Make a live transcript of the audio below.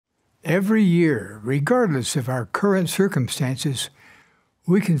Every year, regardless of our current circumstances,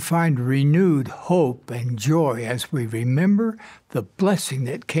 we can find renewed hope and joy as we remember the blessing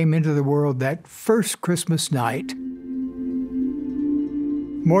that came into the world that first Christmas night.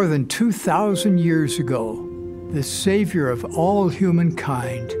 More than 2,000 years ago, the Savior of all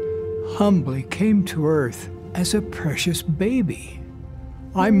humankind humbly came to earth as a precious baby.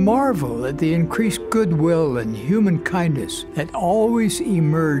 I marvel at the increased goodwill and human kindness that always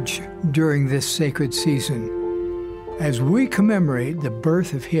emerge during this sacred season. As we commemorate the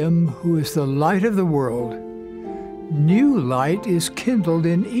birth of Him who is the light of the world, new light is kindled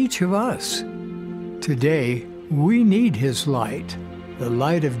in each of us. Today, we need His light, the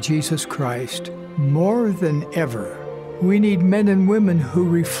light of Jesus Christ, more than ever. We need men and women who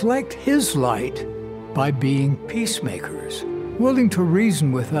reflect His light by being peacemakers, willing to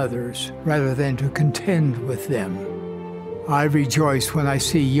reason with others rather than to contend with them. I rejoice when I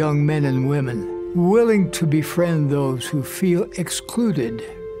see young men and women willing to befriend those who feel excluded.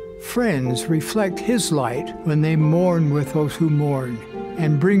 Friends reflect His light when they mourn with those who mourn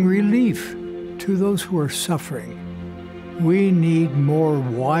and bring relief to those who are suffering. We need more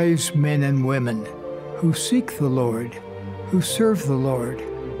wise men and women who seek the Lord, who serve the Lord,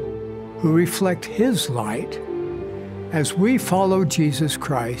 who reflect His light. As we follow Jesus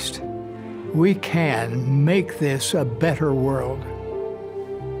Christ, we can make this a better world.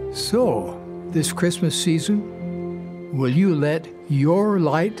 So, this Christmas season, will you let your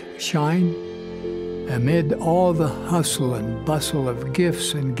light shine? Amid all the hustle and bustle of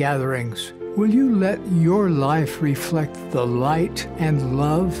gifts and gatherings, will you let your life reflect the light and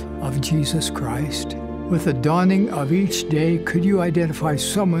love of Jesus Christ? With the dawning of each day, could you identify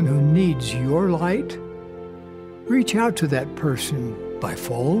someone who needs your light? Reach out to that person by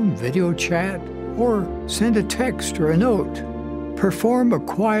phone, video chat, or send a text or a note. Perform a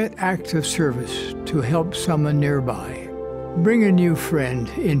quiet act of service to help someone nearby. Bring a new friend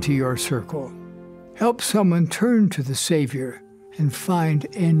into your circle. Help someone turn to the Savior and find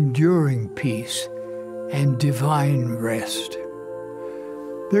enduring peace and divine rest.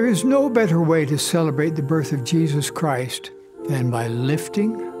 There is no better way to celebrate the birth of Jesus Christ than by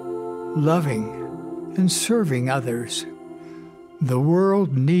lifting, loving, and serving others. The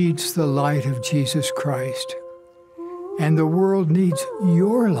world needs the light of Jesus Christ, and the world needs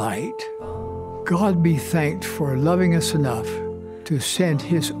your light. God be thanked for loving us enough to send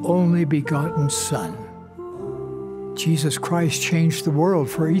His only begotten Son. Jesus Christ changed the world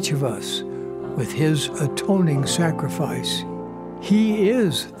for each of us with His atoning sacrifice. He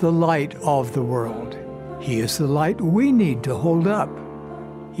is the light of the world. He is the light we need to hold up.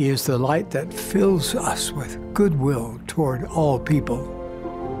 He is the light that fills us with goodwill toward all people.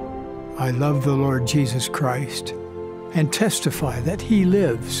 I love the Lord Jesus Christ and testify that He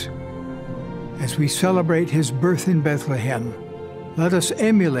lives. As we celebrate His birth in Bethlehem, let us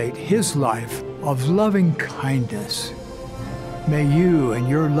emulate His life of loving kindness. May you and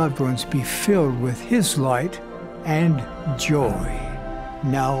your loved ones be filled with His light and joy,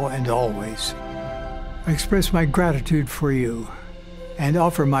 now and always. I express my gratitude for you and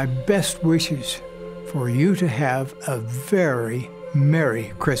offer my best wishes for you to have a very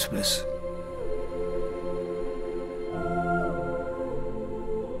Merry Christmas.